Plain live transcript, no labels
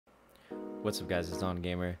What's up guys, it's On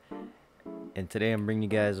Gamer, and today I'm bringing you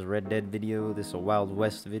guys a Red Dead video. This is a Wild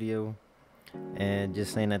West video, and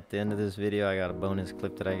just saying at the end of this video I got a bonus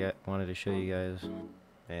clip that I wanted to show you guys.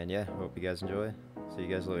 And yeah, hope you guys enjoy. See you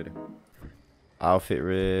guys later. Outfit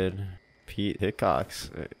red, Pete Hickox.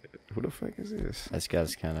 Who the fuck is this? This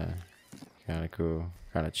guy's kind of cool,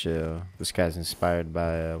 kind of chill. This guy's inspired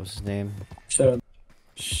by what's his name? From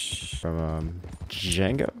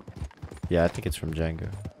Django. Yeah, I think it's from Django.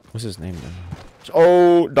 What's his name though?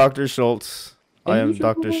 Oh, Dr. Schultz. I am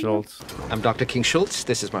Dr. Schultz. I'm Dr. King Schultz.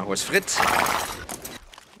 This is my horse Fritz.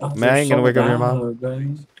 Oh, Man, I ain't gonna wake up your mom.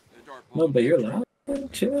 No, but you're loud.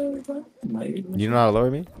 Chill. You know how to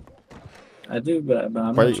lower me? I do, but I'm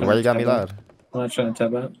Why not you got me loud? I'm not trying to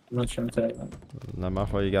tap out. I'm not trying to tap out. Not my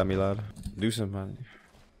fault you got me loud. Do something.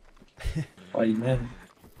 Why you mad?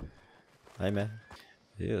 Hey man.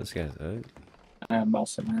 Yeah, this guy's up. I'm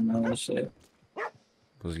bossing, man. No that shit.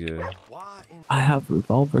 What's good? I have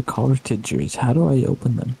revolver cartridges. How do I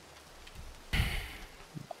open them?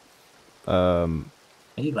 Are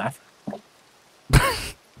you laughing?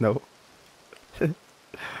 No.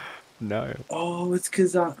 No. Oh, it's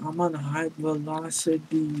because I'm on high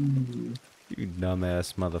velocity. You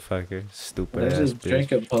dumbass motherfucker. Stupid I ass just bitch.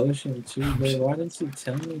 drank a potion too, bro. Why didn't you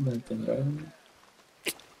tell me nothing, bro?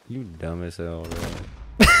 You dumb as hell, bro.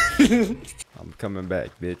 I'm coming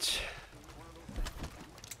back, bitch.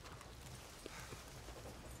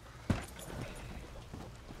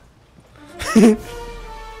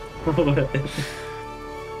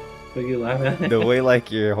 What you laughing at? The way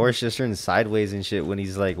like your horse just turns sideways and shit when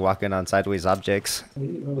he's like walking on sideways objects.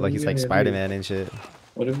 Like he's like Spider-Man and shit.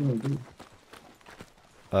 What are we gonna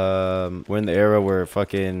do? We're in the era where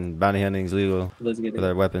fucking bounty hunting's legal Let's get with it.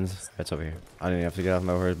 our weapons. That's over here. I don't even have to get off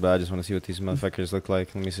my horse, but I just want to see what these motherfuckers look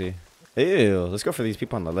like. Let me see. Ew, let's go for these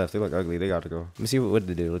people on the left. They look ugly. They gotta go. Let me see what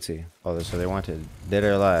they do. Let's see. Oh, so they wanted dead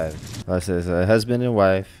or alive. Oh, it says husband and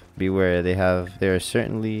wife. Beware. They are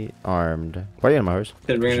certainly armed. Why are you on my horse?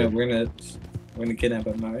 Cause we're gonna kidnap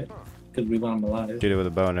him, alright? Cause we want him alive. Shoot it with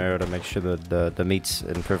a bow and arrow to make sure that the meat's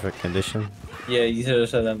in perfect condition. Yeah, you should have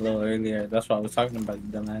said that a little earlier. That's what I was talking about, you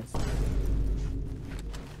dumbass.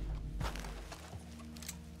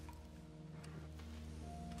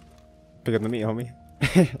 Pick up the meat, homie.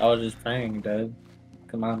 I was just praying, dude.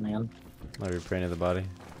 Come on, man. Oh, you're praying to the body.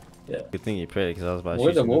 Yeah. Good thing you prayed, because I was about to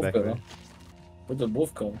Where'd shoot the you in wolf the back. go? Right? Where'd the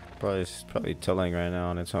wolf go? Probably tilling right now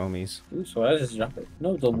on its homies. Ooh, so I just dropped it.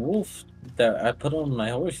 No, the wolf that I put on my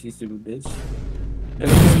horse used to be, bitch. Look at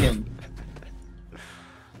the skin.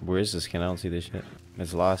 Where is this skin? I don't see this shit.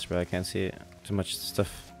 It's lost, bro. I can't see it. Too much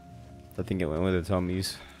stuff. I think it went with its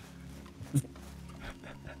homies.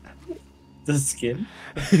 The skin?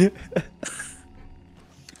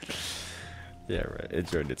 Yeah, right. It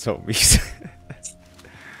joined its homies.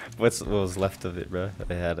 What was left of it, bro?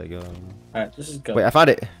 I had to go. Alright, let's just go. Wait, I found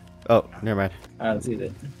it. Oh, never mind. Alright, let's eat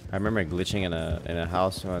it. I remember glitching in a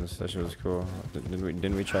house once. That shit was cool.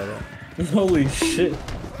 Didn't we try that? Holy shit.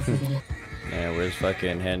 Yeah, where's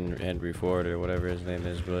fucking Henry Ford or whatever his name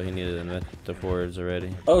is, bro? He needed the Fords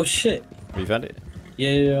already. Oh shit. You found it?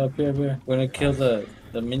 Yeah, up here, up here. We're gonna kill the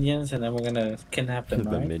minions and then we're gonna kidnap them,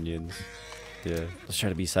 The right? minions. Yeah. Let's try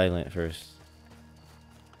to be silent first.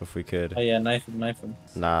 If we could. Oh yeah, knife him, knife him.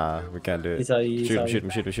 Nah, we can't do it. He saw you, he Shoot saw him, you. shoot him,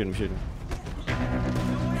 shoot him, shoot him, shoot him.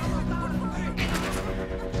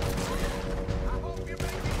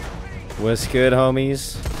 What's good,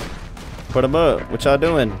 homies? Put him up. What y'all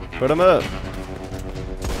doing? Put him up.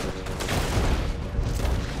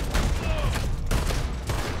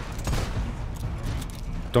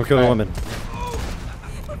 Don't kill the woman.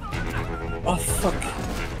 Oh fuck.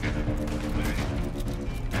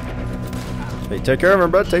 Hey, take care of him,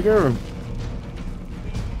 bro. Take care of him.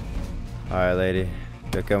 Alright, lady.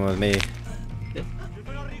 You're coming with me.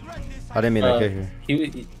 I didn't mean to kick her.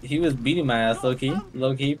 He was beating my ass low key,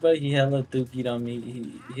 but he hella dookied on me.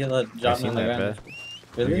 He hella I dropped me seen on the that, ground.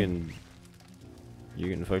 bro. Really? You're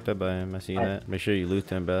getting fucked up by him. I seen Alright. that. Make sure you loot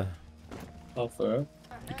him, bro. Oh, for real?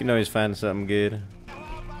 You can always find something good.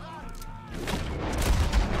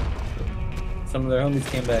 Some of their homies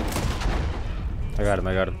came back. I got him.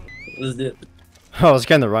 I got him. Let's do it. I was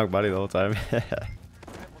kind of the wrong body the whole time.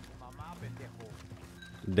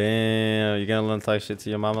 Damn, you gonna let talk shit to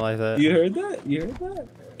your mama like that? You heard that? You heard that?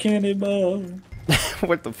 Cannonball.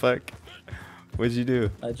 What the fuck? What'd you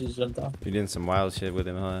do? I just jumped off. You did some wild shit with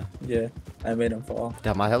him, huh? Yeah, I made him fall.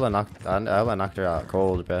 Damn, I hella knocked her out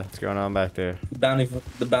cold, bro. What's going on back there?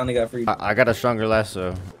 The bounty got freed. I got a stronger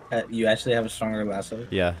lasso. You actually have a stronger lasso.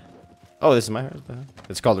 Yeah. Oh, this is my horse.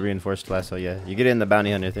 It's called a reinforced lasso. Yeah, you get it in the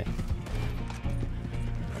bounty hunter thing.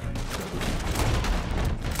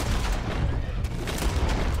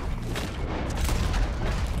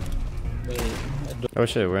 Oh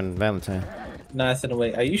shit, we're in Valentine. No, I said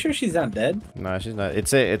wait. Are you sure she's not dead? No, she's not.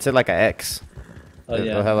 It's a like an X. Oh It'll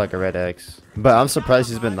yeah. have like a red X. But I'm surprised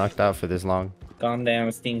she's been knocked out for this long. Calm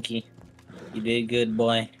down, Stinky. You did good,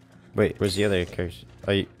 boy. Wait, where's the other character?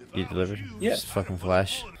 Oh, you delivered? Yeah. Just fucking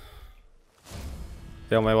flash.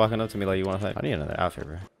 Yo, am I walking up to me like you want to fight? I need another outfit,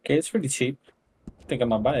 bro. Okay, it's pretty cheap. I think I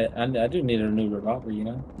might buy it. I do need a new revolver, you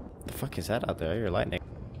know? The fuck is that out there? You're lightning.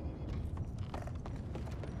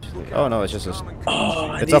 Oh no, it's just a.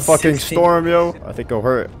 Oh, It's a fucking storm, yo. I think a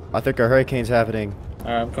hurricane's happening.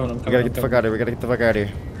 Alright, I'm coming. We gotta get the fuck out of here. We gotta get the fuck out of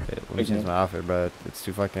here. Let me Okay. change my outfit, bro. It's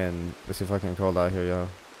too fucking cold out here, yo.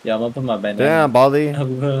 Yeah, I'm gonna put my bandana. Damn, Baldy. I'll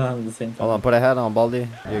put it on at the same time. Hold on, put a hat on, Baldy.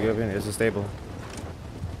 You get in. It's a stable.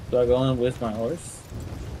 Do I go in with my horse?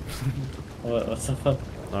 What's the fuck?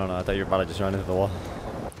 No, I thought you were about to just run into the wall.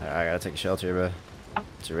 I gotta take shelter, bro.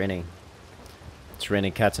 It's raining. It's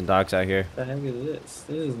raining cats and dogs out here. What the heck is this?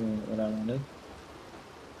 This isn't what I wanted.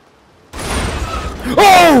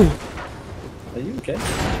 Oh! Are you okay?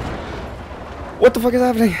 What the fuck is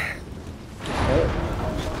happening?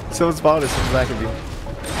 What? Someone's spawned us in the back of you.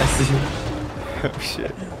 I see. Oh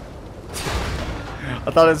shit.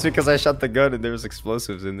 I thought it's because I shot the gun and there was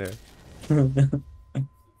explosives in there.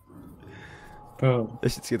 Bro. They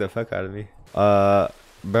should see the fuck out of me.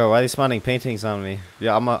 Bro, why are they spawning paintings on me?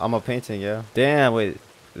 Yeah, I'm a painting, yo. Damn, wait.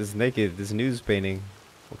 This naked, this nude painting.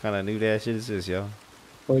 What kind of nude ass shit is this, yo?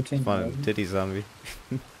 $14. Spawning titties on me.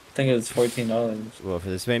 I think it was $14. Well, for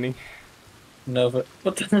this painting? No, but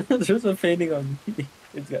what the, there's a painting on me.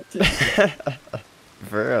 It's got two.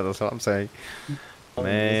 For real, that's what I'm saying.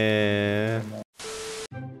 Man.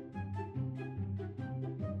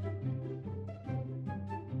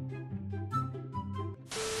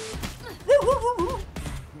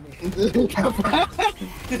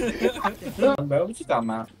 Bro, what you talking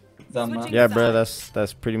about? Yeah, bro,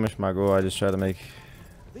 that's pretty much my goal. I just try to make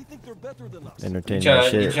entertaining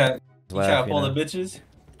shit. You try Laugh, to you pull know? the bitches?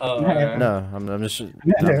 No, I'm just trying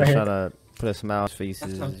to put a smile on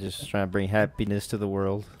faces, just trying to bring happiness to the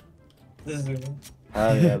world.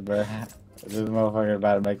 Oh yeah, bro. This motherfucker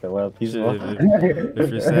about to make the world peaceful. If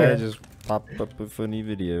you're sad, just pop up a funny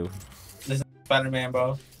video. This is Spider-Man,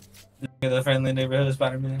 bro. This is the friendly neighborhood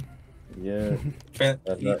Spider-Man. Yeah. He's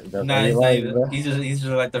just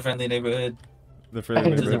like the friendly neighborhood. The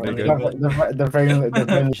friendly Just a neighborhood friendly good. The friendly.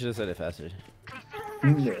 You should have said it faster.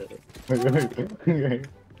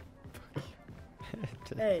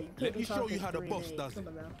 Hey, Let me show you how the boss does it.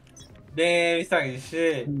 Damn, he's talking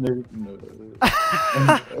shit.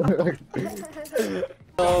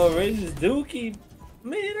 Oh, Racist Dookie.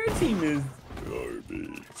 Man, our team is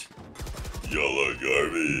garbage. Y'all are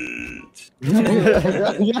garbage.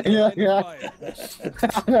 Yeah.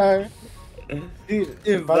 Dude,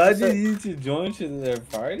 invited you to join to their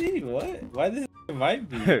party? What? Why did he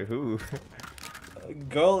invite me? Who?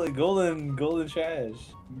 Golden trash.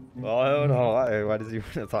 Oh, I don't know. Why does he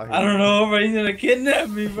want to talk? I don't know, bro. He's gonna kidnap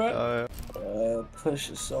me, bro. Push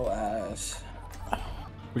is so ass.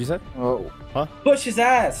 What you said? Oh. Huh? Push his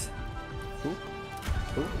ass. Who?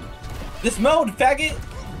 This mode, faggot.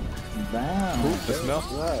 Damn. The smell?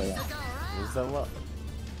 Right. What's that up?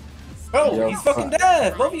 Bro, Yo, he's fucking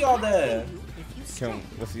dead. Both of y'all dead.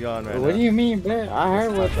 What's he on right What now? do you mean, bro? I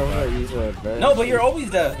heard what the fuck you said, bro. No, but you're always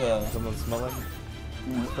dead, though. Someone smelling?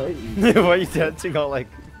 Crazy. Why are you dancing all like?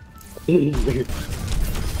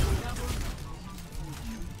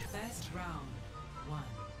 Best round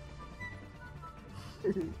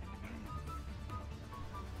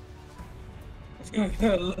 1.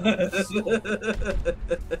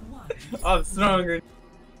 I'm stronger.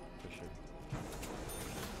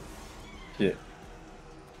 Shit.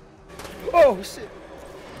 Oh shit!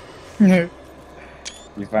 You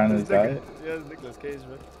finally got it? Yeah, it's Nicolas Cage,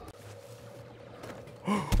 man.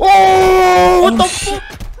 Oh! What the fuck?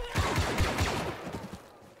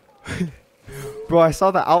 Bro, I saw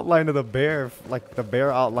the outline of the bear, like the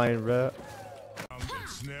bear outline, bro.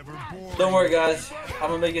 Don't worry, guys. I'm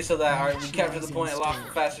gonna make it so that we capture the point a lot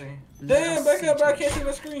faster. Damn, back up, bro. I can't see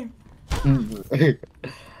my screen.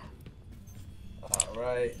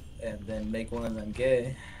 Alright, and then make one of them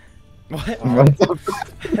gay. What? What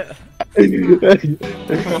the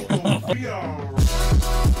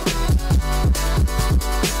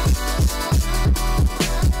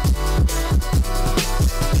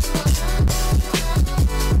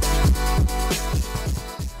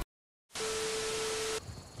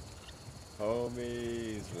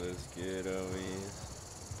Homies, let's get homies.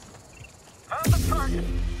 Found the target.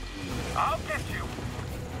 I'll get you.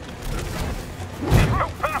 Too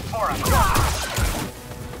fast for us.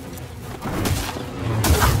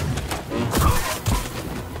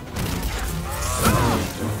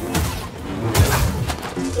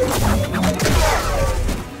 Nice.